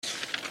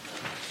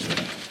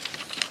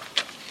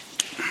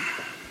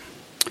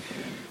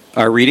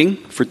Our reading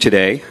for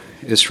today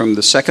is from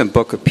the second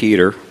book of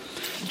Peter,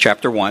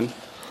 chapter 1,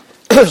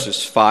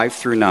 verses 5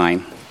 through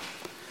 9.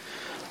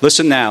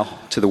 Listen now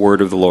to the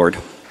word of the Lord.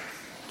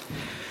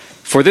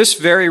 For this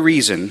very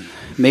reason,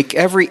 make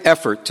every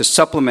effort to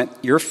supplement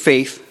your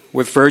faith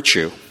with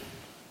virtue,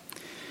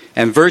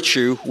 and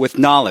virtue with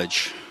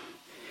knowledge,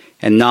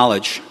 and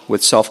knowledge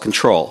with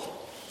self-control,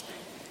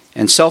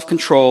 and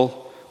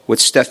self-control with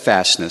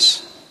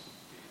steadfastness,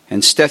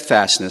 and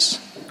steadfastness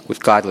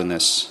with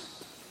godliness,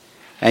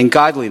 and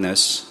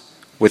godliness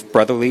with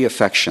brotherly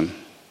affection,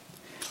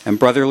 and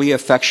brotherly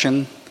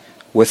affection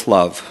with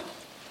love.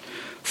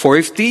 For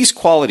if these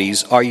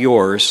qualities are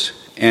yours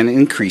and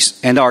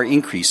are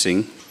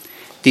increasing,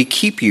 they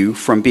keep you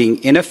from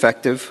being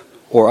ineffective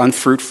or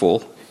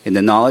unfruitful in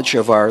the knowledge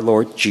of our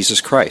Lord Jesus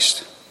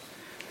Christ.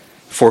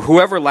 For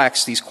whoever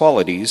lacks these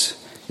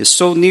qualities is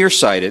so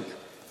nearsighted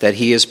that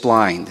he is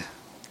blind,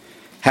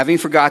 having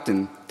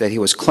forgotten that he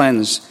was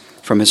cleansed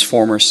from his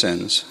former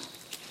sins.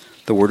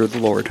 The word of the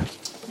Lord.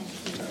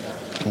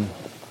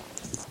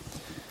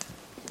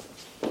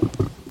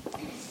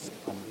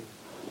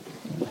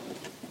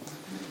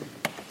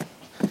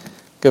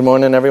 Good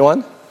morning,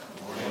 everyone.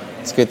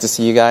 It's good to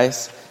see you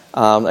guys.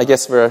 I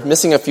guess we're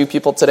missing a few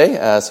people today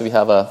as we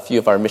have a few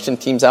of our mission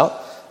teams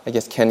out. I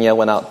guess Kenya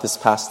went out this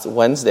past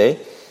Wednesday,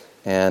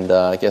 and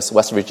I guess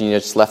West Virginia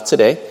just left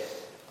today.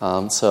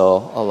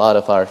 So a lot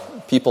of our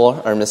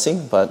people are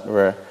missing, but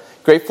we're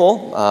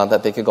grateful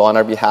that they could go on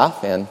our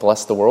behalf and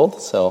bless the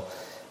world. So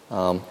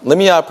let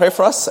me pray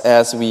for us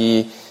as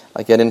we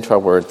get into our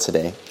word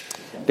today.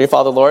 Dear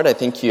Father, Lord, I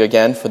thank you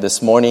again for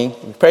this morning.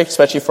 We pray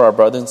especially for our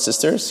brothers and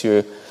sisters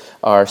who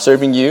are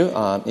serving you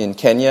in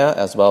Kenya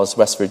as well as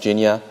West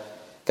Virginia.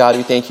 God,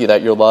 we thank you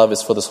that your love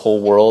is for this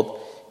whole world,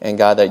 and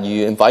God, that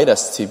you invite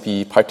us to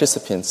be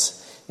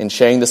participants in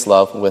sharing this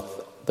love with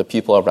the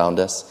people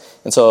around us.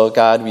 And so,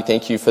 God, we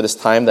thank you for this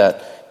time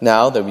that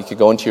now that we could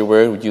go into your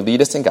word, would you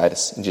lead us and guide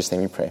us? In Jesus'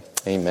 name we pray.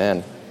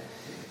 Amen.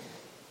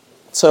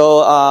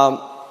 So,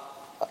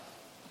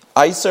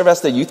 I serve as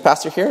the youth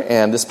pastor here,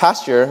 and this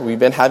past year, we've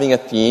been having a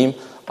theme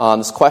on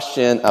this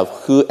question of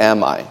who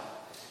am I?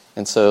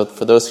 And so,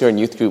 for those who are in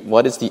youth group,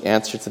 what is the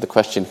answer to the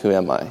question, who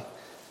am I?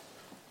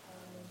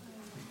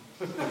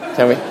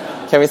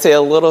 Can we say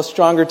a little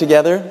stronger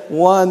together?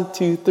 1,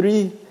 2,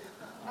 3.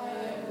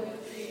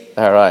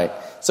 All right.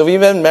 So we've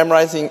been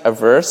memorizing a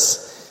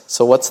verse.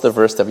 So what's the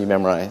verse that we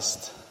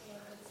memorized?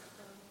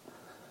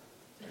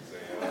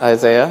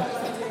 Isaiah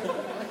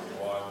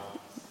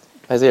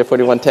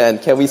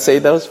 41:10. Can we say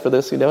those for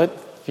those who know it?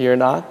 Fear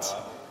not,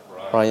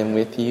 for I am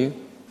with you.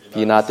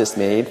 Be not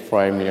dismayed, for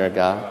I am your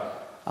God.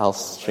 I'll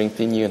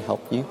strengthen you and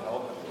help you.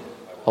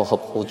 I'll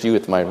hold you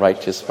with my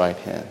righteous right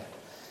hand.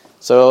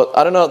 So,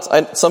 I don't know,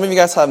 some of you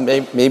guys have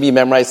maybe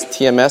memorized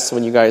TMS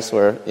when you guys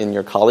were in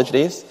your college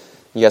days.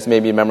 You guys may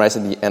be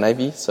memorizing the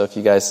NIV. So if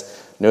you guys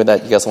know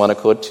that, you guys want to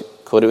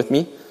quote it with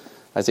me.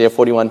 Isaiah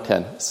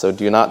 41:10. So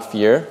do not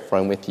fear, for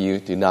I'm with you.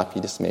 Do not be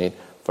dismayed,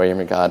 for I am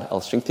your God.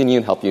 I'll strengthen you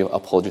and help you.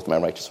 Uphold you with my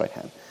righteous right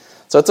hand.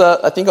 So it's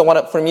I think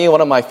for me,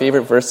 one of my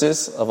favorite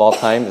verses of all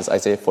time is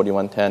Isaiah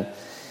 41:10.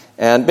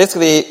 And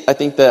basically, I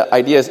think the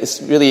idea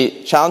is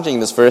really challenging in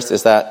this verse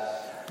is that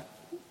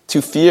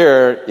to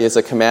fear is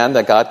a command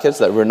that God gives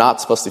that we're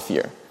not supposed to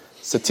fear.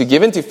 So to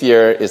give in to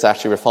fear is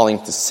actually we're falling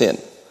into sin.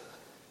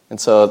 And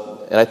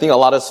I think a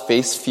lot of us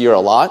face fear a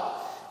lot.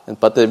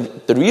 But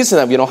the reason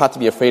that we don't have to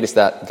be afraid is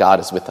that God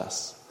is with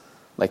us.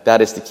 Like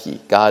that is the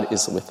key. God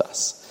is with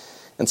us.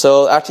 And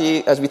so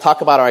actually, as we talk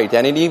about our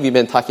identity, we've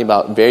been talking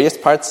about various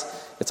parts.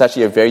 It's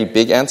actually a very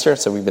big answer.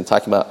 So we've been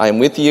talking about I am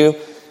with you.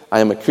 I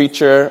am a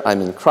creature,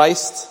 I'm in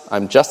Christ,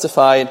 I'm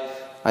justified,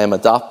 I am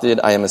adopted,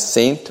 I am a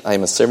saint, I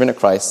am a servant of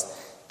Christ,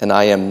 and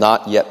I am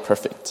not yet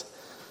perfect.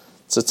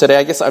 So today,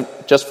 I guess I'm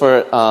just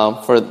for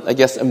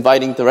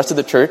inviting the rest of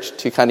the church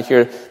to kind of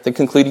hear the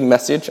concluding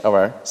message of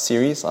our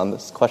series on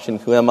this question,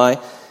 who am I? And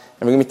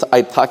we're going to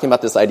be talking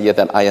about this idea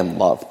that I am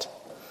loved.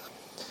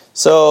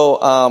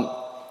 So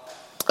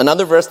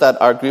another verse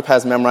that our group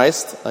has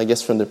memorized, I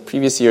guess from the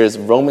previous year, is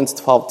Romans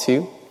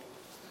 12:2.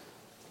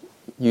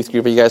 Youth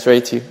group, are you guys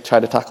ready to try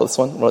to tackle this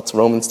one? What's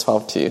Romans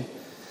 12:2?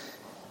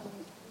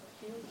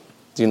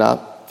 Do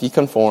not be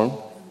conformed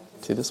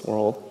to this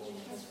world.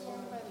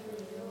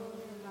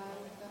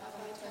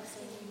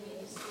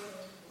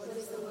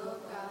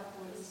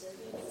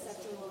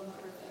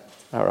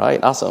 All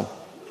right, awesome.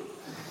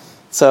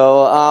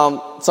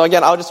 So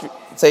again, I'll just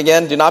say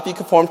again, do not be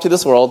conformed to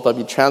this world, but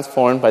be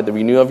transformed by the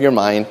renewal of your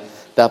mind,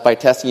 that by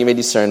testing you may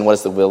discern what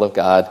is the will of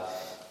God,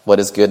 what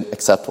is good,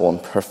 acceptable,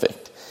 and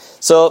perfect.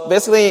 So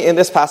basically, in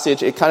this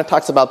passage, it kind of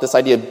talks about this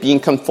idea of being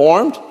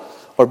conformed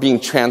or being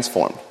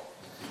transformed.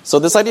 So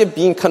this idea of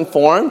being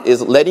conformed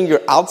is letting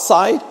your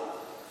outside,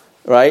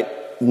 right,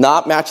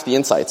 not match the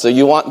inside. So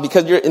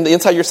because you're in the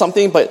inside, you're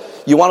something, but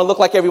you want to look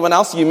like everyone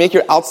else, so you make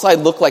your outside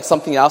look like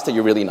something else that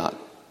you're really not.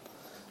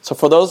 So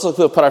for those who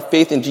have put our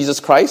faith in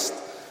Jesus Christ,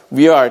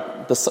 we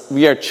are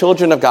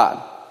children of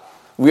God.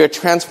 We are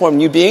transformed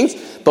new beings,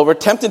 but we're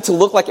tempted to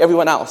look like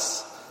everyone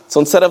else. So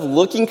instead of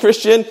looking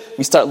Christian,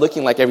 we start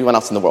looking like everyone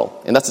else in the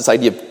world. And that's this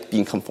idea of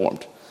being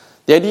conformed.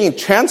 The idea of being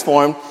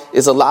transformed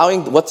is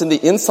allowing what's in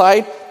the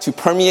inside to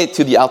permeate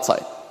to the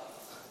outside.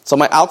 So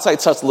my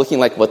outside starts looking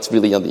like what's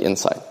really on the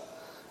inside,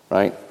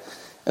 right?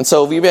 And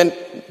so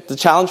the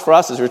challenge for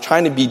us is we're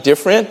trying to be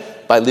different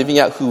by living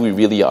out who we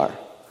really are,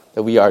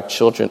 that we are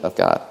children of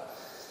God.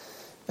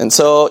 And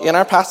so in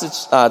our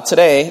passage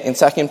today, in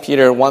 2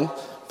 Peter 1,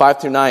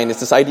 5-9, it's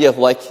this idea of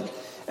like,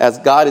 as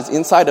God is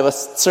inside of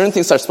us, certain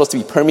things are supposed to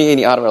be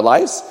permeating out of our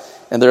lives,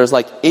 and there's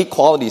like 8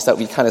 qualities that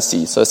we kind of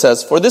see. So it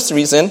says, for this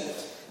reason,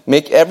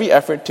 make every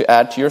effort to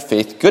add to your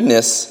faith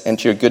goodness, and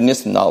to your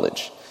goodness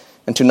knowledge,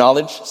 and to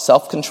knowledge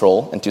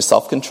self-control, and to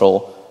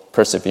self-control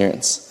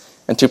perseverance,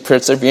 and to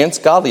perseverance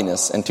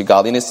godliness, and to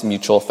godliness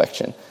mutual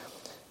affection,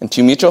 and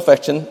to mutual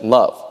affection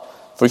love.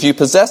 For if you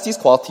possess these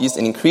qualities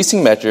in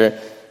increasing measure,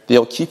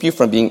 they'll keep you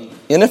from being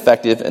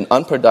ineffective and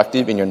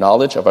unproductive in your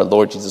knowledge of our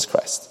Lord Jesus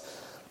Christ.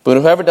 But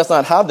whoever does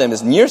not have them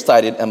is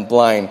nearsighted and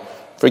blind,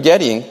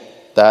 forgetting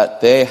that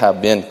they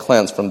have been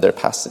cleansed from their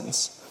past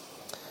sins.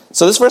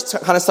 So this verse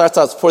kind of starts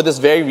out for this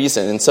very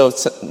reason. And so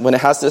when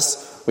it has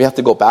this, we have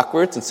to go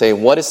backwards and say,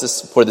 what is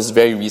this for this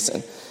very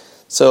reason?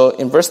 So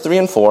in verse 3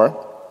 and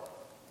 4,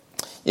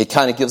 it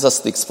kind of gives us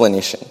the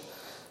explanation.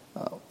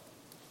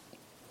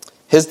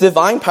 His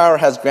divine power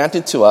has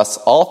granted to us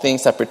all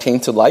things that pertain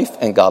to life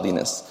and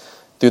godliness,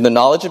 through the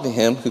knowledge of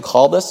him who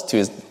called us to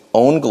his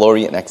own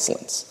glory and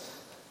excellence,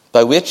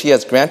 by which he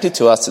has granted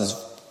to us his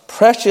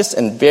precious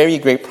and very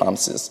great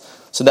promises,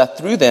 so that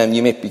through them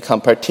you may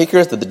become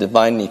partakers of the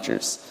divine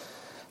natures,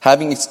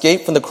 having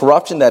escaped from the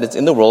corruption that is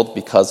in the world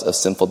because of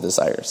sinful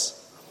desires.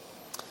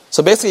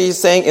 So basically he's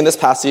saying in this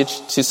passage,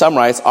 to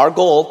summarize, our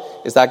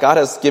goal is that God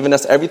has given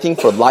us everything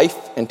for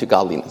life and to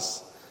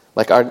godliness.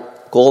 Like our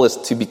goal is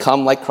to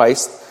become like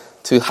Christ,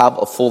 to have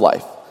a full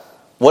life.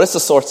 What is the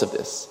source of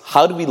this?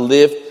 How do we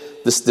live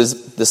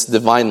this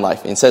divine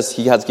life? And it says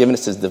he has given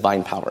us his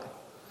divine power.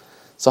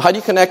 So how do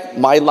you connect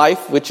my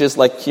life, which is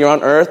like here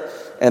on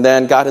earth, and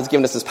then God has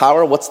given us his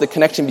power? What's the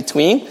connection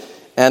between?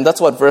 And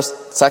that's what verse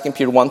 2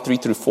 Peter 1,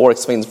 3-4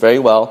 explains very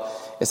well,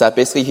 is that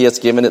basically he has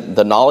given it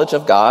the knowledge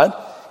of God,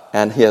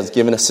 and he has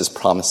given us his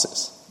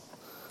promises.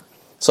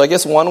 So I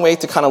guess one way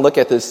to kind of look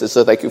at this is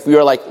that like if we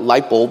are like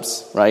light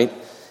bulbs, right?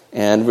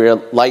 And we're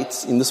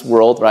lights in this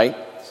world, right?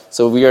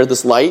 So we are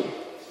this light,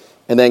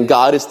 and then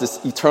God is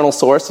this eternal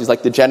source. He's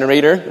like the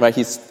generator, right?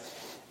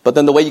 But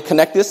then the way you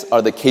connect this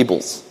are the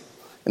cables.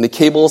 And the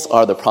cables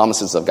are the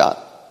promises of God,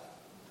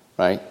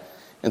 right?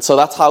 And so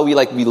that's how we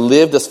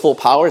live this full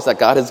power, is that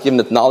God has given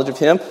us knowledge of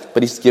him,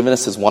 but he's given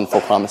us his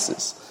wonderful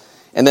promises.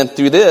 And then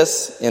through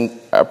this, in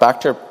our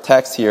back to our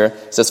text here,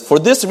 it says, for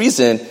this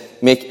reason,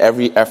 make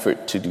every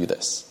effort to do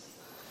this.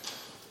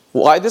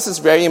 Why this is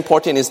very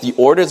important is the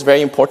order is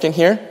very important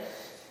here,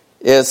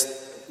 is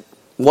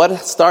what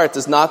starts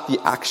is not the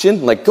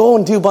action, like go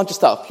and do a bunch of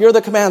stuff. Here are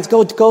the commands,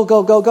 go.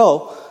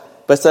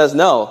 But it says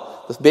no.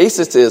 The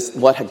basis is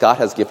what God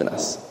has given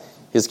us.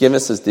 He has given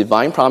us his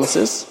divine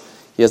promises.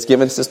 He has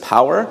given us his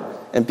power.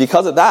 And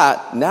because of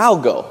that, now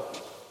go.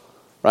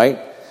 Right?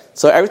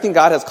 So everything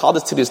God has called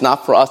us to do is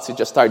not for us to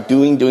just start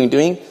doing.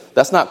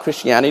 That's not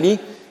Christianity.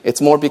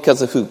 It's more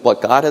because of what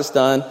God has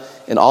done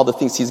and all the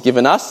things he's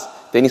given us.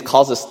 Then he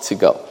calls us to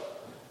go.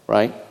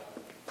 Right?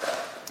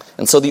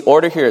 And so the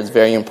order here is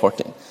very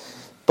important.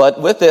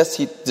 But with this,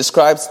 he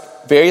describes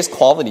various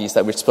qualities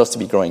that we're supposed to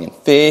be growing in.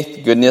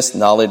 Faith, goodness,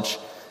 knowledge,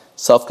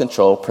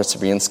 self-control,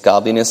 perseverance,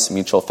 godliness,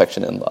 mutual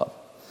affection, and love.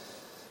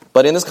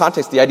 But in this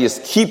context, the idea is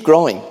keep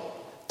growing.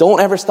 Don't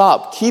ever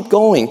stop. Keep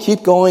going.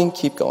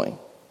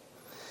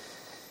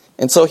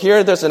 And so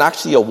here there's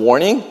actually a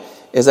warning,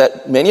 is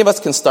that many of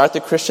us can start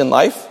the Christian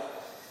life,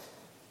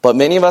 but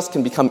many of us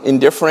can become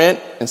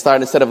indifferent and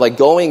start, instead of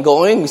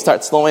going, we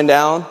start slowing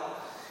down,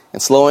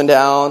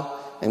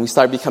 and we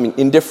start becoming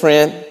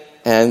indifferent,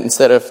 and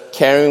instead of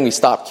caring, we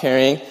stop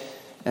caring,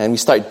 and we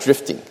start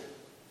drifting.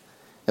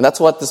 And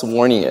that's what this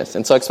warning is.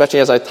 And so especially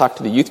as I talk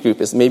to the youth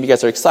group, is maybe you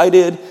guys are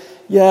excited.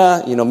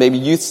 Yeah, maybe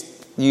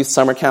youth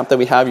summer camp that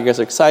we have, you guys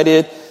are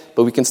excited,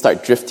 but we can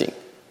start drifting.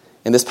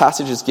 And this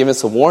passage is giving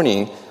us a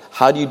warning.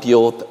 How do you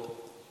deal with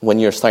when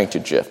you're starting to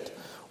drift?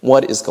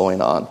 What is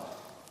going on?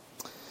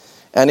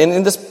 And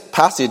in this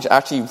passage,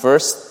 actually,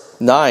 verse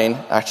 9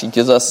 actually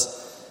gives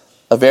us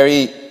a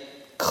very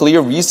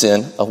clear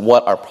reason of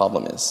what our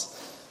problem is.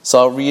 So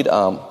I'll read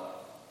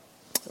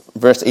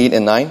verse 8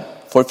 and 9.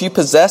 For if you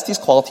possess these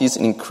qualities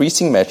in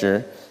increasing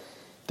measure,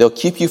 they'll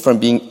keep you from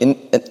being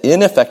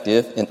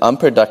ineffective and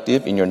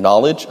unproductive in your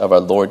knowledge of our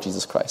Lord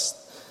Jesus Christ.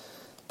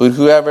 But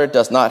whoever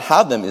does not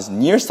have them is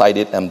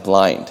nearsighted and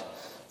blind,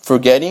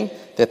 forgetting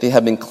that they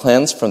have been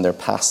cleansed from their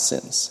past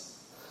sins.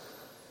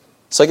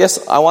 So I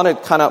guess I want to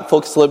kind of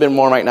focus a little bit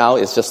more right now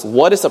is just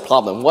what is the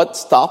problem? What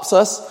stops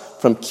us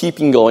from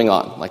keeping going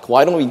on? Like,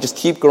 why don't we just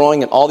keep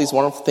growing in all these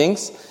wonderful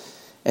things?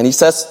 And he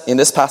says in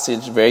this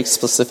passage very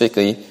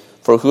specifically,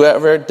 for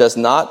whoever does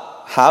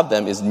not have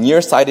them is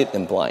nearsighted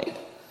and blind.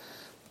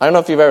 I don't know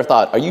if you've ever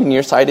thought, are you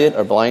nearsighted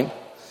or blind?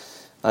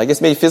 I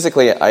guess maybe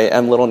physically I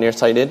am a little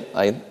nearsighted.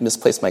 I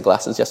misplaced my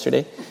glasses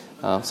yesterday,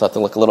 so I have to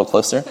look a little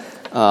closer.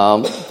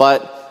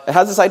 But it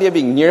has this idea of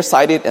being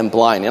nearsighted and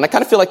blind. And I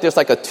kind of feel like there's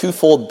like a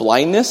twofold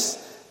blindness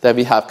that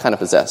we have kind of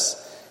possessed.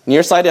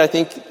 Nearsighted,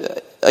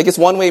 I guess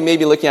one way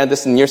maybe looking at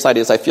this in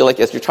nearsighted is I feel like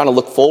as you're trying to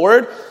look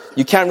forward,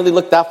 you can't really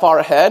look that far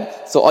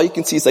ahead, so all you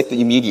can see is like the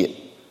immediate,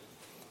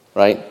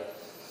 right?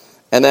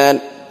 And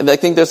I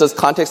think there's this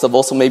context of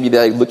also maybe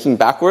like looking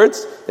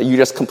backwards, that you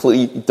just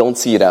completely don't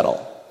see it at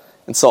all.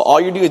 And so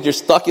all you do is you're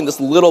stuck in this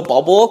little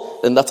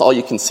bubble, and that's all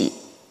you can see.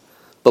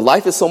 But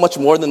life is so much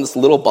more than this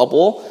little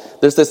bubble.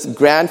 There's this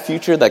grand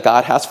future that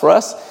God has for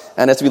us.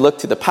 And as we look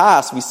to the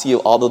past, we see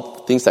all the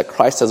things that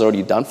Christ has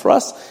already done for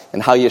us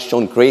and how he has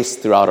shown grace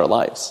throughout our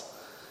lives.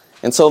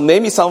 And so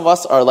maybe some of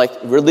us are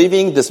like, we're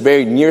living this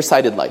very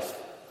nearsighted life.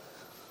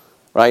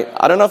 Right?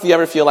 I don't know if you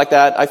ever feel like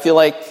that. I feel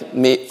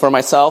like for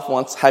myself,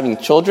 once having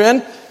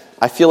children,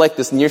 I feel like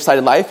this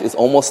nearsighted life is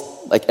almost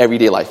like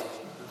everyday life.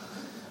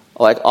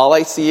 Like all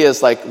I see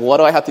is like, what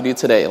do I have to do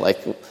today?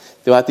 Like,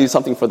 do I have to do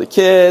something for the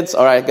kids?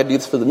 Or I got to do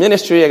this for the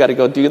ministry. I got to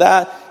go do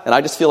that. And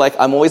I just feel like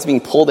I'm always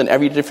being pulled in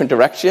every different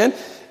direction.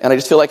 And I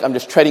just feel like I'm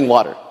just treading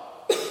water.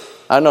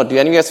 I don't know. Do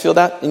any of you guys feel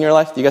that in your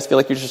life? Do you guys feel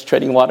like you're just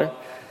treading water?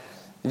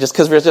 Just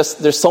because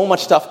there's so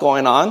much stuff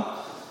going on.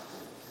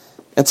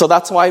 And so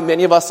that's why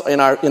many of us in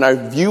our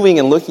viewing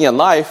and looking at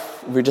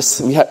life, we're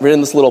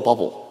in this little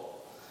bubble.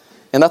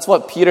 And that's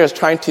what Peter is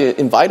trying to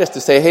invite us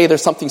to say, hey,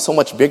 there's something so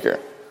much bigger.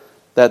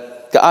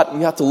 That God,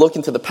 you have to look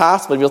into the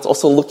past, but you have to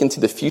also look into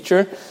the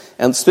future,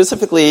 and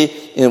specifically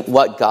in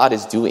what God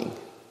is doing.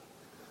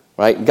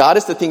 Right? God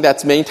is the thing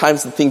that's many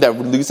times the thing that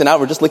we're losing out.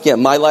 We're just looking at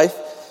my life,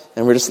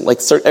 and we're just like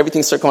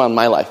everything's circling around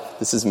my life.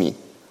 This is me.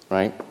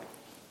 Right?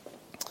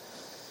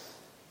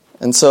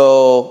 And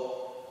so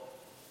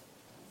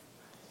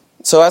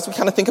as we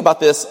kind of think about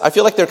this, I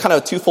feel like there's kind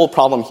of a twofold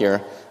problem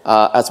here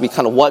as we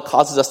kind of what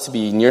causes us to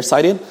be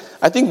nearsighted.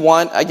 I think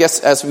one, I guess,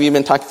 as we've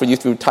been talking for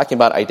youth, we were talking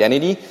about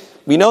identity.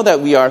 We know that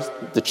we are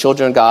the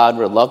children of God,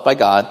 we're loved by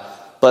God,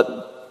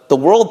 but the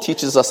world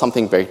teaches us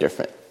something very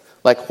different.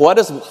 Like, how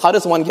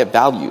does one get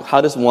value?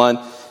 How does one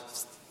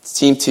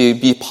seem to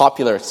be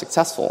popular,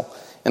 successful?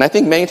 And I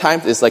think many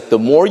times it's like the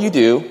more you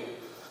do,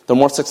 the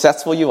more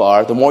successful you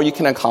are, the more you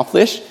can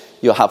accomplish,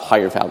 you'll have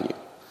higher value.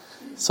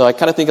 So I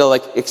kind of think of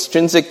like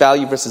extrinsic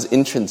value versus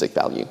intrinsic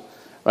value,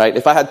 right?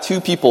 If I had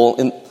two people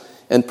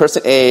and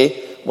person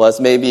A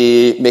was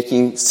maybe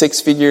making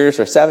 6 figures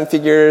or 7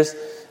 figures,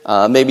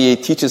 maybe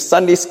teaches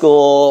Sunday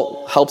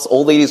school, helps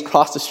old ladies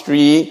cross the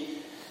street,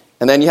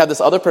 and then you have this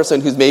other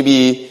person who's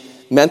maybe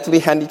mentally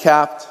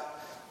handicapped,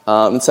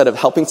 instead of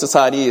helping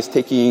society, is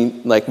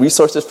taking like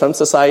resources from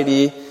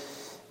society.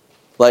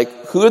 Like,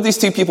 who of these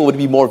two people would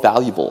be more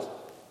valuable?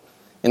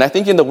 And I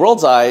think in the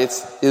world's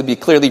eyes, it would be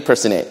clearly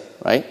person A,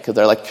 right? Because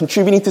they're like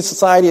contributing to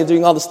society and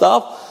doing all the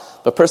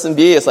stuff. But person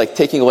B is like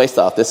taking away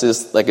stuff. This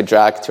is like a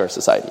drag to our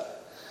society.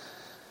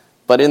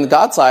 But in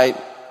God's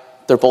side,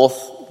 they're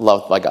both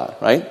loved by God,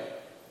 right?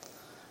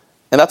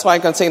 And that's why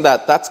I'm saying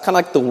that that's kind of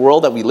like the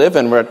world that we live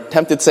in. We're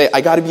tempted to say,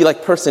 I got to be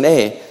like person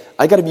A.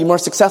 I got to be more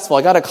successful.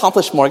 I got to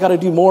accomplish more. I got to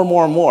do more and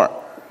more and more,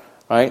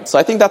 right? So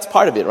I think that's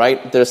part of it,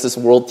 right? There's this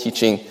world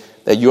teaching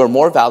that you are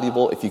more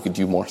valuable if you could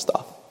do more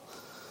stuff.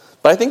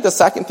 But I think the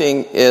second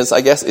thing is,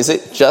 I guess, is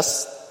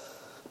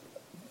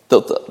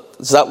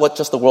that what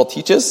just the world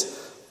teaches?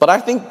 But I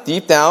think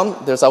deep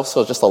down, there's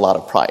also just a lot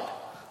of pride.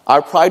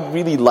 Our pride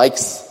really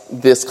likes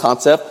this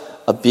concept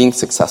of being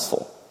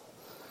successful,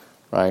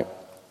 right?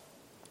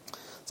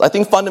 So I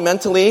think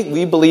fundamentally,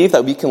 we believe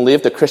that we can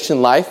live the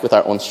Christian life with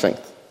our own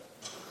strength,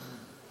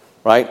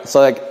 right?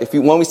 So like,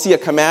 when we see a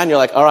command, you're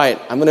like, all right,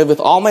 I'm going to, with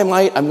all my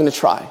might, I'm going to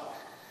try.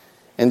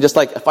 And just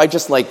like, if I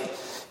just like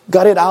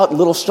gut it out a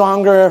little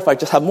stronger, if I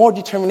just have more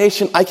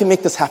determination, I can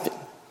make this happen.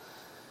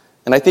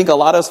 And I think a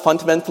lot of us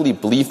fundamentally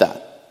believe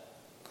that.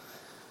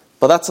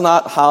 But that's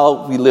not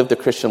how we live the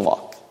Christian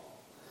walk.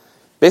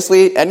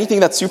 Basically, anything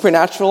that's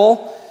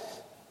supernatural,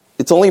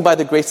 it's only by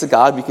the grace of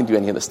God we can do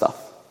any of this stuff.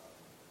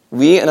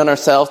 We in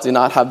ourselves do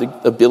not have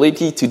the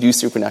ability to do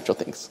supernatural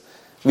things.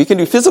 We can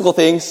do physical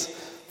things,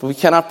 but we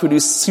cannot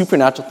produce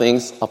supernatural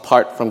things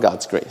apart from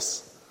God's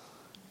grace.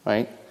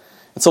 Right?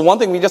 And so one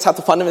thing we just have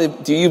to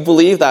fundamentally, do you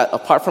believe that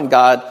apart from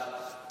God,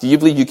 do you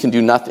believe you can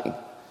do nothing?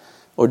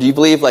 Or do you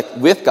believe like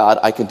with God,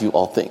 I can do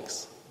all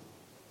things?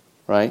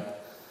 Right?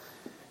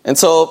 And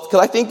so,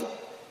 because I think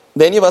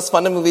many of us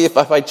fundamentally, if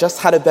I just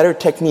had a better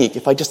technique,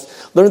 if I just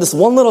learned this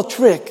one little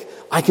trick,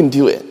 I can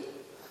do it.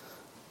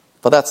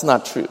 But that's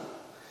not true.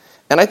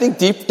 And I think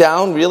deep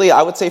down, really,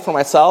 I would say for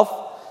myself,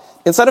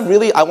 instead of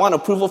really, I want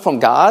approval from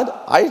God,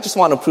 I just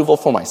want approval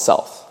for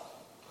myself.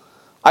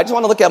 I just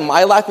want to look at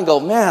my life and go,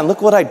 man,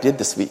 look what I did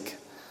this week.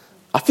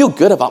 I feel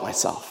good about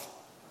myself.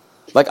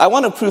 Like, I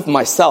want to prove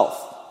myself.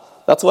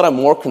 That's what I'm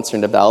more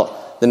concerned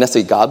about than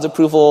necessarily God's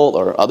approval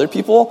or other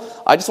people.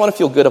 I just want to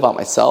feel good about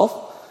myself.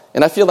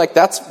 And I feel like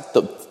that's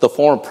the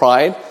form of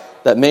pride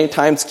that many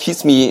times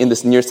keeps me in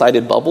this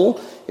nearsighted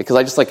bubble, because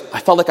I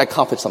felt like I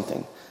accomplished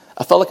something.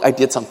 I felt like I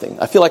did something.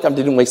 I feel like I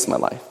didn't waste my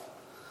life.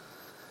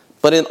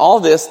 But in all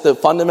this, the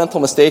fundamental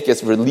mistake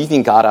is we're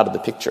leaving God out of the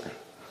picture.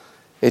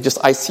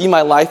 I see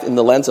my life in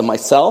the lens of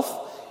myself,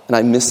 and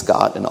I miss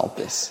God in all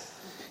this.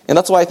 And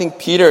that's why I think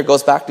Peter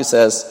goes back to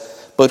says,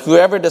 but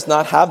whoever does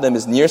not have them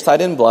is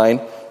nearsighted and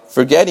blind,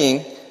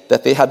 forgetting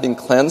that they have been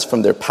cleansed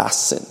from their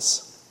past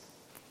sins.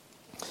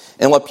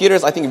 And what Peter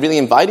is, I think, really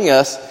inviting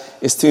us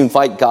is to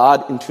invite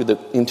God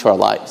into our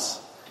lives,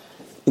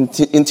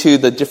 into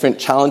the different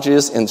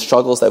challenges and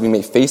struggles that we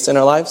may face in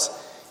our lives.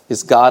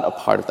 Is God a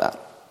part of that?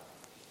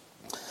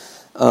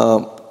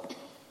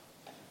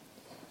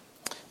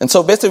 And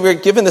so basically we're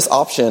given this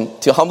option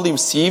to humbly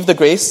receive the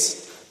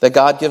grace that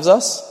God gives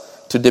us,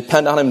 to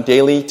depend on Him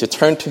daily, to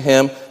turn to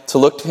Him, to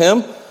look to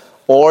Him,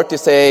 or to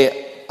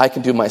say, I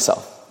can do it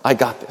myself. I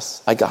got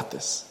this. I got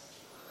this.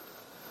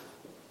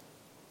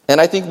 And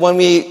I think when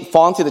we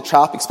fall into the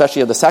trap,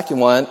 especially of the second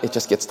one, it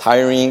just gets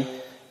tiring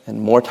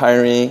and more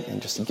tiring,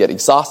 and just you get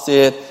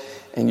exhausted,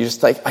 and you're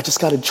just like, I just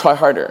got to try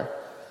harder.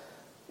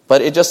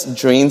 But it just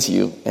drains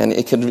you, and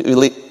it can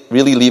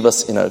really leave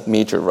us in a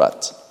major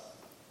rut.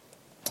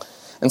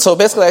 And so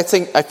basically,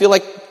 I feel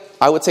like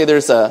I would say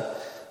there's a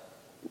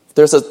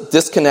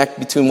disconnect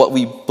between what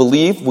we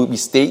believe, what we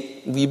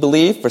state we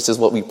believe, versus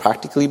what we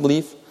practically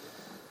believe.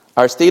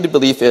 Our stated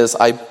belief is,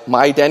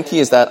 my identity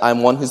is that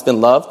I'm one who's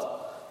been loved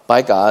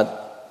by God.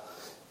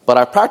 But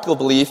our practical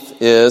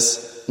belief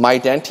is, my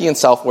identity and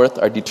self-worth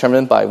are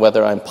determined by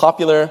whether I'm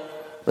popular,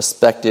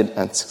 respected,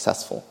 and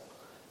successful.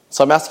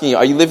 So I'm asking you,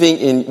 are you living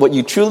in what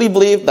you truly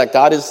believe, that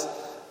God is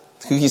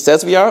who He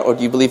says we are, or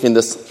do you believe in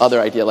this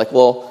other idea, like,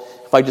 well,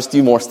 if I just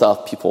do more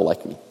stuff, people will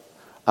like me.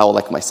 I will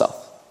like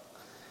myself.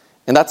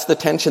 And that's the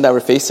tension that we're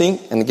facing.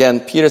 And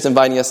again, Peter's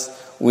inviting us,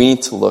 we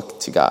need to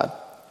look to God.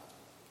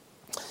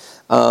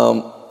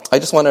 I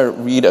just want to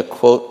read a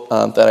quote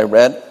that I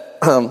read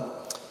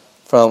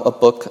from a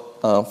book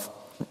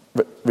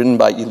written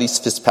by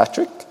Elyse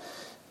Fitzpatrick. It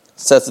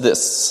says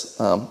this,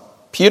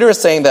 Peter is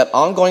saying that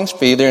ongoing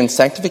failure in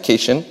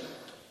sanctification,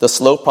 the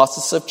slow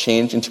process of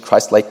change into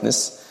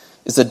Christ-likeness,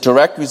 is a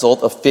direct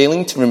result of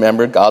failing to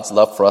remember God's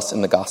love for us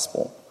in the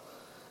gospel.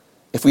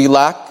 If we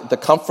lack the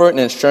comfort and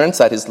assurance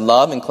that His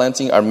love and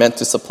cleansing are meant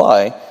to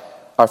supply,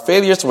 our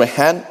failures will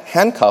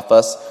handcuff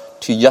us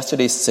to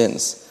yesterday's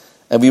sins,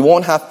 and we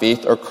won't have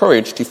faith or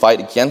courage to fight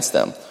against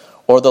them,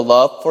 or the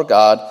love for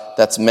God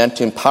that's meant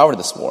to empower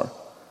this war.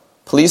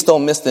 Please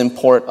don't miss the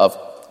import of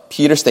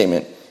Peter's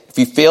statement. If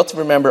we fail to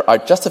remember our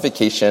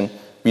justification,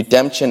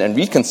 redemption, and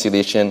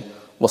reconciliation,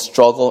 we'll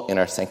struggle in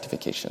our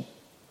sanctification.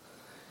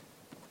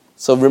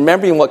 So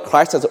remembering what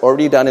Christ has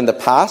already done in the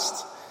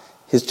past,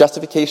 His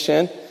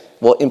justification,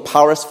 will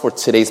empower us for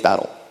today's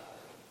battle.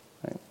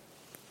 Right?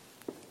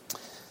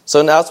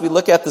 So now as we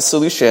look at the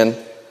solution,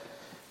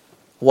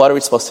 what are we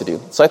supposed to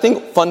do? So I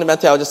think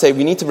fundamentally I would just say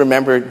we need to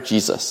remember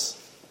Jesus.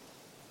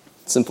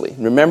 Simply,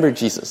 remember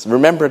Jesus.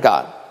 Remember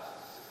God.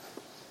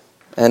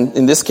 And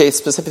in this case,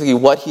 specifically,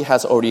 what He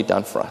has already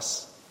done for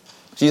us.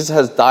 Jesus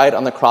has died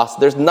on the cross.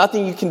 There's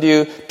nothing you can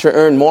do to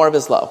earn more of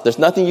His love. There's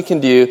nothing you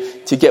can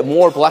do to get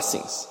more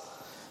blessings.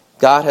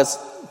 God has,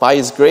 by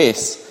His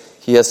grace,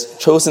 He has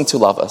chosen to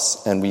love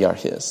us, and we are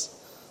His.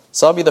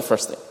 So that'll be the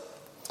first thing.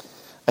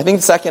 I think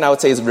the second I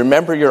would say is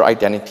remember your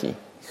identity.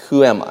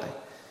 Who am I?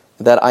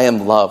 That I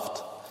am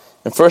loved.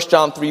 In 1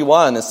 John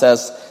 3:1, it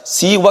says,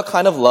 see what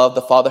kind of love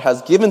the Father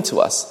has given to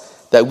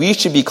us, that we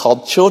should be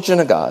called children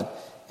of God,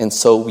 and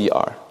so we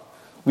are.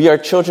 We are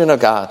children of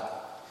God.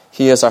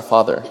 He is our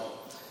Father.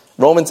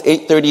 Romans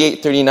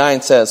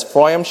 8:38-39 says,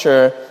 for I am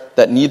sure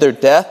that neither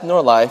death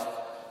nor life,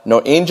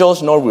 nor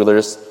angels nor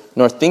rulers,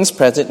 nor things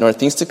present, nor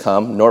things to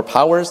come, nor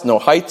powers, nor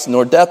heights,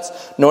 nor depths,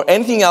 nor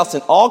anything else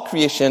in all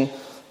creation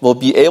will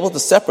be able to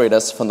separate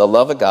us from the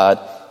love of God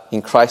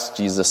in Christ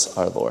Jesus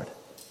our Lord.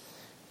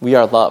 We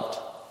are loved.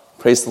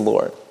 Praise the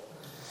Lord.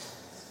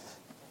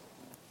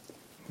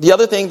 The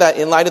other thing that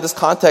in light of this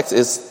context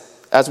is,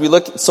 as we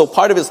look, so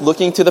part of it is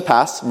looking to the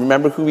past,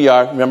 remember who we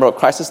are, remember what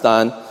Christ has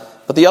done,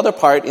 but the other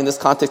part in this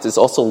context is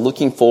also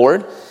looking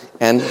forward,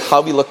 and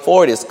how we look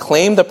forward is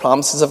claim the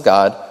promises of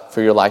God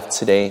for your life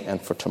today and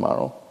for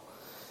tomorrow.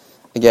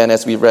 Again,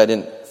 as we read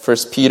in 1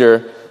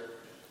 Peter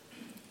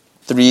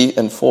 3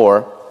 and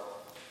 4,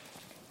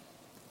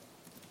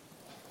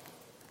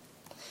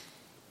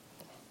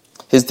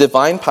 His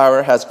divine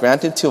power has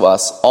granted to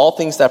us all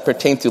things that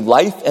pertain to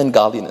life and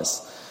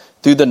godliness,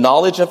 through the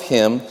knowledge of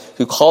Him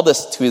who called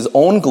us to His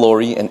own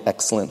glory and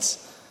excellence,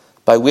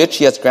 by which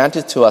He has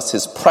granted to us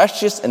His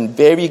precious and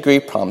very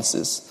great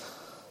promises,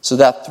 so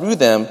that through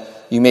them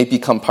you may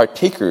become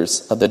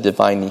partakers of the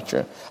divine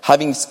nature,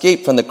 having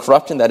escaped from the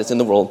corruption that is in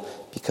the world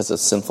because of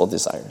sinful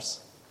desires.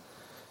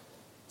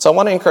 So I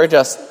want to encourage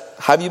us,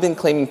 have you been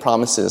claiming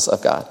promises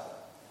of God?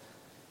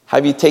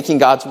 Have you taken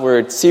God's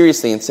word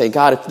seriously and say,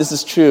 God, if this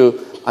is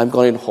true, I'm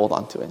going to hold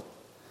on to it?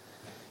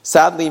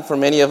 Sadly, for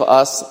many of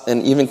us,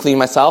 and even including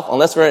myself,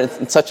 unless we're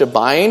in such a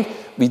bind,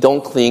 we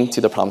don't cling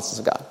to the promises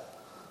of God.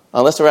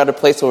 Unless we're at a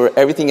place where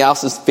everything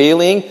else is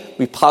failing,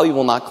 we probably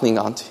will not cling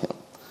on to Him.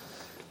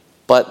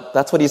 But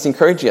that's what He's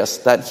encouraging us,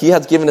 that He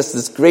has given us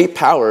this great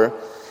power,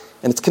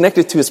 And it's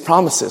connected to his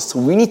promises. So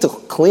we need to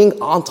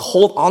cling on, to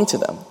hold on to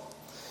them.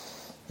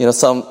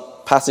 Some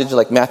passage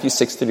like Matthew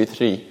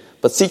 6:33.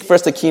 But seek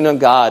first the kingdom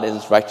of God and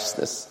his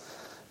righteousness,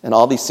 and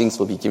all these things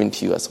will be given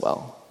to you as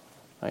well.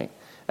 Right?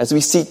 As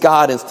we seek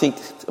God and think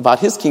about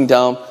his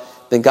kingdom,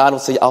 then God will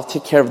say, I'll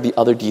take care of the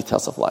other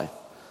details of life.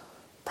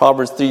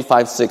 Proverbs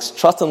 3:5-6.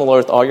 Trust in the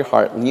Lord with all your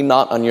heart. Lean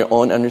not on your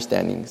own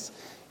understandings.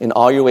 In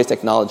all your ways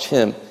acknowledge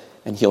him,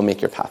 and he'll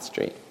make your path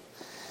straight.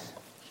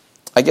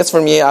 I guess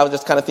for me, I was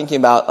just kind of thinking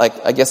about,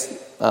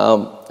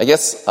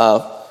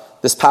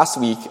 this past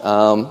week,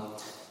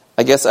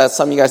 I guess as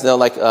some of you guys know,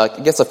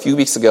 a few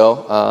weeks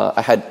ago,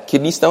 I had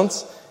kidney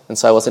stones, and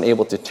so I wasn't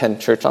able to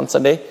attend church on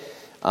Sunday.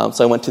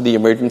 So I went to the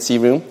emergency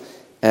room,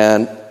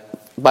 and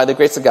by the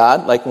grace of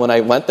God, when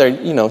I went there,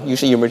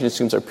 usually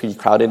emergency rooms are pretty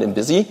crowded and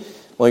busy.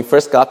 When we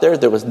first got there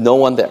was no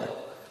one there.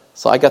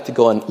 So I got to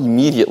go in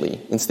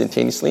immediately,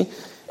 instantaneously.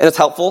 And it's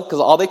helpful, because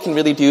all they can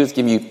really do is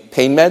give you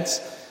pain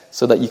meds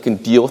so that you can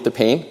deal with the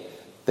pain.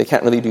 They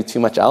can't really do too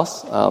much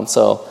else.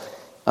 So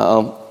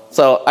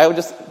I would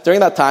just, during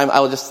that time,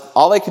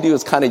 all I could do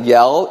was kind of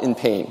yell in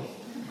pain.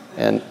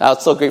 And I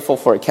was so grateful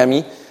for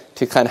Kemi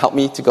to kind of help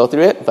me to go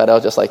through it, but I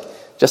was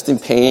just in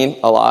pain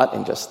a lot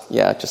and just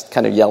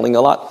kind of yelling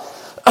a lot.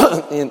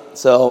 And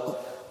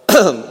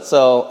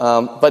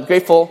but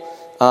grateful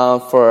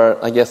for,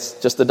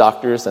 just the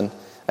doctors. And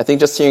I think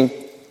just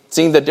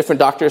seeing the different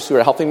doctors who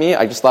are helping me,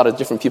 I just thought of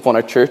different people in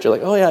our church. They're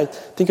like, oh yeah, I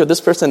think of this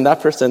person, that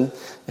person.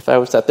 If I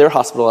was at their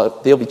hospital,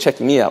 they'll be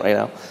checking me out right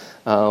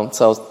now.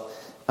 So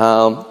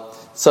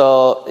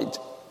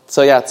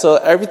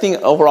everything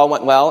overall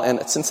went well,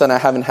 and since then I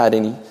haven't had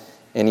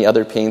any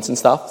other pains and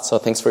stuff, so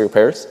thanks for your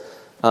prayers.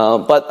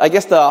 But I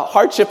guess the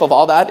hardship of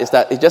all that is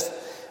that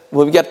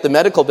when we get the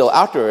medical bill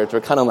afterwards,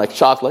 we're kind of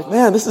shocked,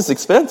 man, this is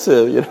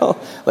expensive,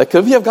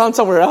 could we have gone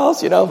somewhere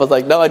else,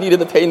 but no, I needed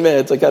the pain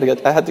meds,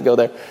 I had to go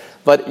there.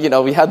 But,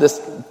 we had this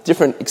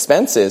different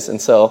expenses,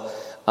 and so,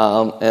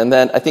 and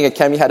then I think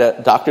Kemi had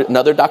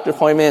another doctor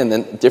appointment,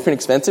 and then different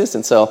expenses,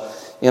 and so,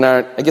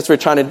 I guess we're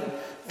trying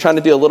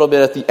to do a little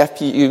bit of the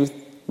FPU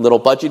little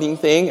budgeting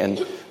thing,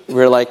 and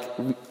we're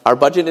our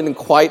budget didn't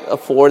quite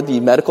afford the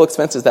medical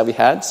expenses that we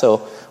had,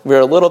 so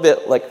we're a little bit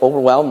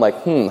overwhelmed,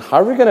 how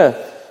are we going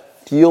to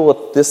deal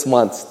with this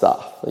month's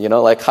stuff?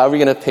 How are we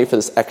going to pay for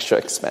this extra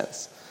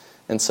expense?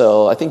 And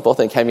so I think both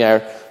of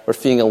Kemi were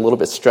feeling a little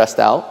bit stressed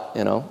out,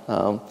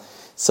 but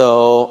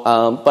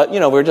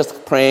we're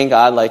just praying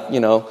God,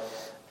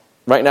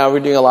 right now we're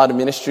doing a lot of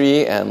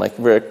ministry, and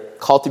we're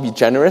called to be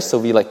generous, so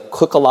we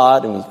cook a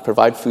lot and we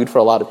provide food for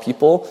a lot of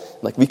people.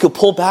 We could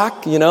pull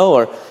back,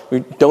 or we're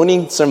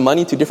donating some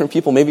money to different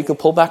people. Maybe we could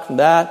pull back from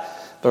that.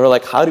 But we're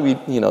how do we,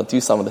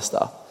 do some of this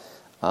stuff?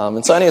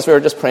 And so anyways, we were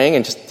just praying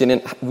and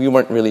we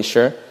weren't really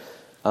sure.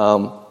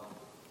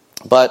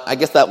 But I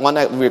guess that one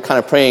night we were kind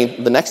of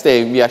praying. The next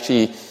day we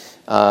actually,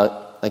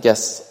 I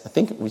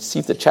think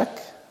received a check.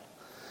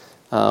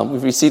 We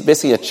received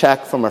basically a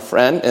check from a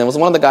friend, and it was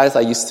one of the guys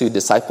I used to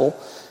disciple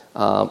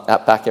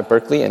back at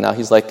Berkeley, and now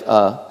he's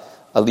a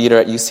leader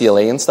at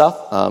UCLA and stuff.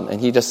 And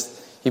he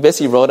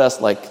basically wrote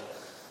us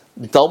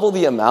double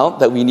the amount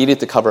that we needed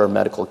to cover our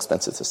medical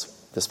expenses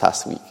this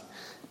past week.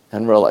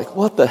 And we're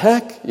what the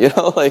heck?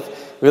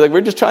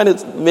 We're just trying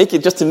to make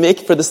it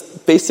for this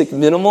basic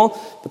minimal,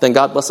 but then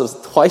God blessed us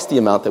twice the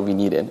amount that we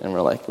needed. And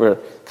we're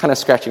kind of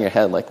scratching our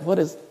head, what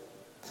is,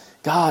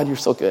 God, you're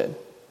so good,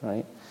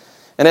 right?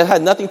 And it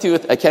had nothing to do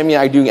with Kemi and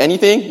I doing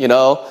anything,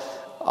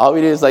 All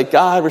we do is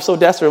God, we're so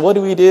desperate, what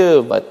do we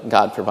do? But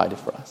God provided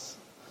for us.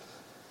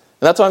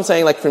 And that's what I'm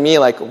saying, for me,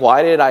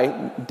 why did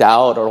I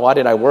doubt or why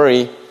did I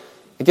worry?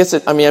 I guess,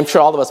 I'm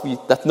sure all of us,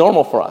 that's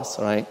normal for us,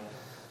 right?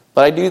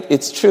 But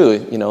it's true,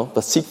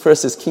 but seek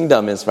first his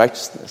kingdom, his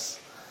righteousness,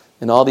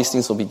 and all these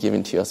things will be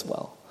given to you as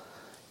well.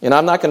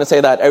 I'm not going to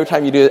say that every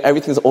time you do it,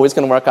 everything's always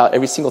going to work out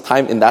every single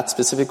time in that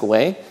specific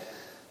way.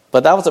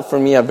 But that was, for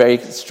me, a very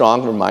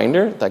strong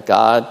reminder that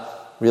God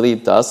really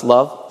does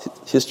love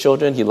his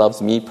children. He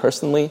loves me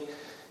personally.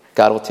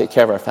 God will take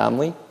care of our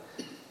family.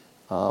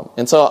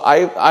 And so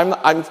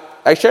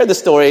I share this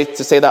story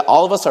to say that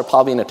all of us are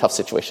probably in a tough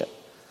situation.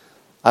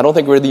 I don't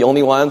think we're the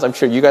only ones. I'm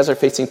sure you guys are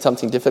facing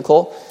something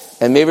difficult.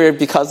 And maybe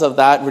because of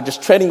that, we're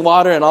just treading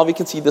water, and all we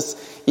can see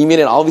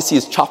and all we see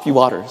is choppy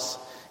waters.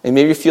 And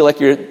maybe you feel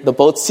the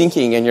boat's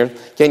sinking and you're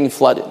getting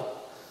flooded.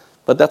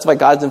 But that's why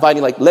God's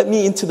inviting, let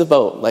me into the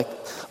boat.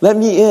 Let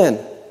me in,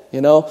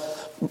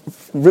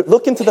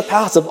 Look into the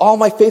past of all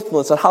my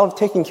faithfulness and how I'm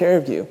taking care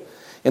of you.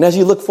 And as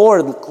you look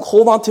forward,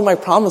 hold on to my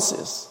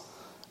promises,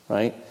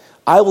 right?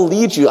 I will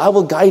lead you. I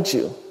will guide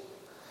you.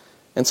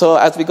 And so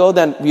as we go,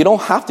 then we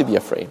don't have to be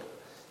afraid,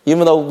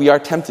 even though we are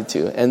tempted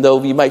to, and though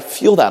we might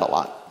feel that a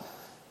lot.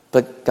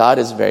 But God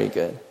is very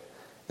good.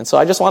 And so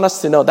I just want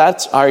us to know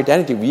that's our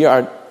identity. We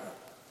are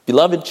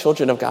beloved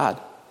children of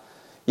God.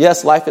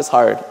 Yes, life is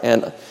hard.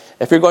 And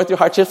if you're going through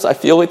hardships, I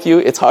feel with you.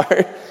 It's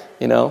hard,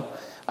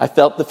 I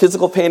felt the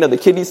physical pain of the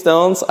kidney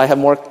stones. I have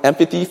more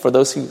empathy for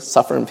those who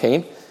suffer in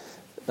pain.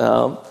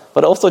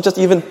 But also just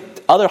even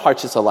other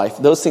hardships of life.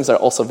 Those things are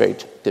also very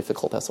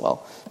difficult as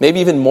well. Maybe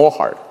even more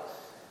hard.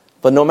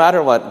 But no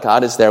matter what,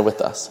 God is there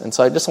with us. And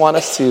so I just want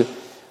us to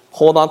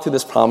hold on to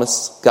this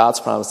promise, God's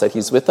promise, that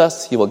He's with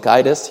us, He will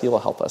guide us, He will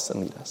help us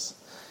and lead us.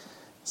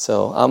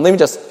 So let me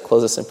just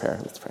close this in prayer.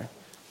 Let's pray.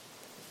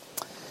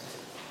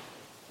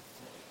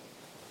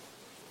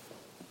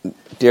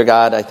 Dear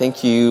God, I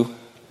thank you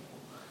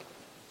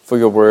for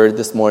your word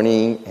this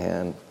morning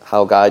and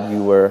how, God,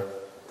 you were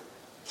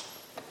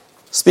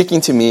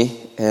speaking to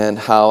me, and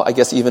how, I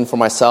guess, even for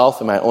myself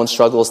and my own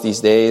struggles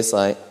these days,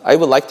 I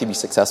would like to be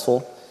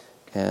successful.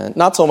 And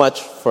not so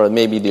much for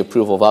maybe the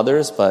approval of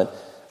others, but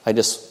I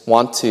just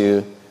want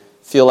to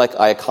feel like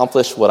I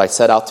accomplished what I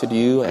set out to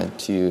do,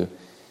 and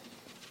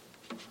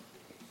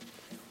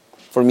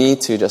for me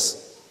to just,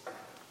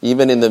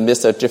 even in the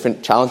midst of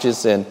different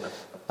challenges and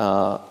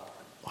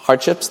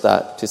hardships,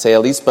 that to say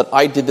at least, but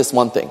I did this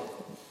one thing.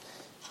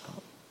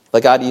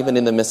 But God, even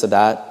in the midst of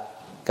that,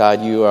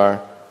 God, you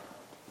are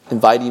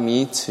inviting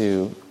me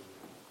to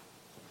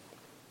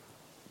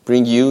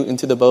bring you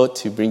into the boat,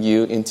 to bring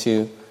you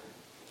into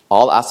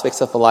all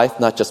aspects of my life,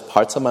 not just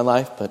parts of my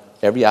life, but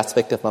every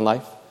aspect of my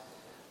life.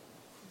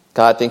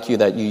 God, thank you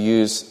that you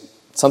use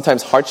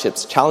sometimes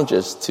hardships,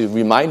 challenges, to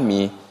remind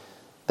me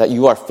that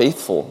you are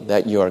faithful,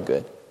 that you are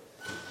good.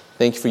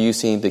 Thank you for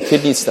using the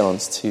kidney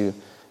stones to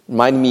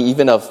remind me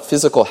even of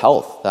physical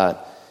health,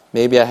 that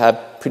maybe I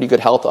had pretty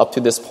good health up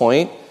to this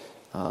point,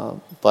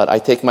 but I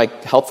take my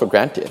health for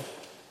granted.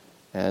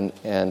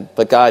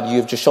 But God,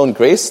 you've just shown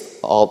grace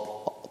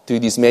all through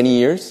these many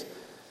years.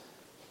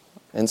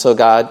 And so,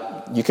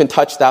 God, you can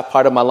touch that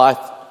part of my life,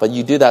 but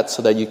you do that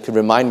so that you can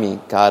remind me,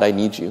 God, I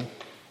need you.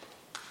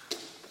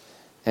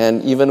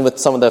 And even with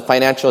some of the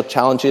financial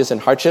challenges and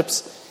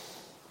hardships,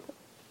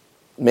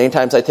 many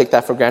times I take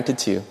that for granted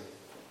too.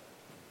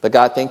 But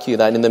God, thank you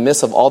that in the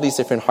midst of all these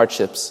different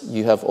hardships,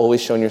 you have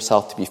always shown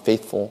yourself to be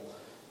faithful.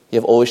 You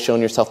have always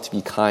shown yourself to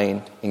be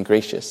kind and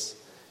gracious.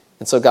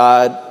 And so,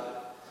 God,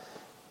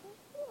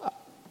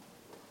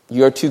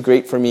 you are too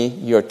great for me.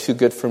 You are too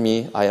good for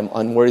me. I am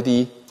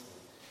unworthy.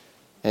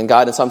 And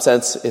God, in some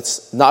sense,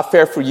 it's not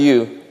fair for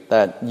you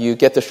that you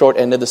get the short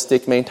end of the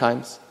stick many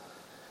times.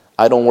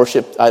 I don't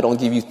worship, I don't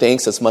give you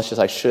thanks as much as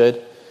I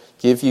should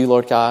give you,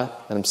 Lord God,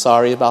 and I'm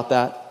sorry about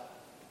that.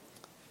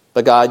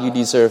 But God, you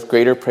deserve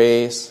greater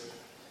praise.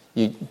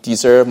 You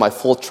deserve my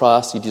full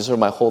trust. You deserve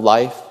my whole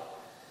life.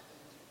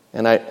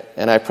 And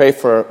I pray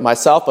for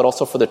myself, but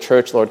also for the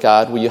church, Lord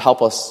God. Will you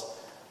help us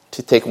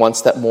to take one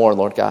step more,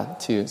 Lord God,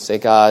 to say,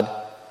 God,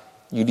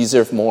 you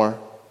deserve more.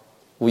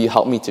 Will you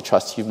help me to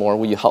trust you more?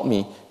 Will you help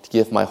me to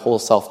give my whole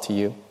self to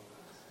you?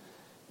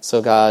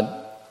 So,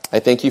 God, I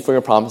thank you for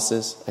your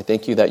promises. I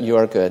thank you that you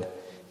are good,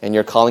 and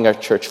you're calling our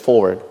church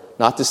forward,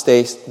 not to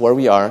stay where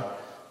we are,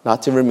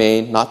 not to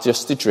remain, not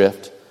just to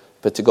drift,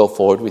 but to go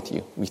forward with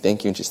you. We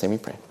thank you in Jesus' name we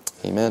pray.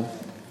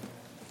 Amen.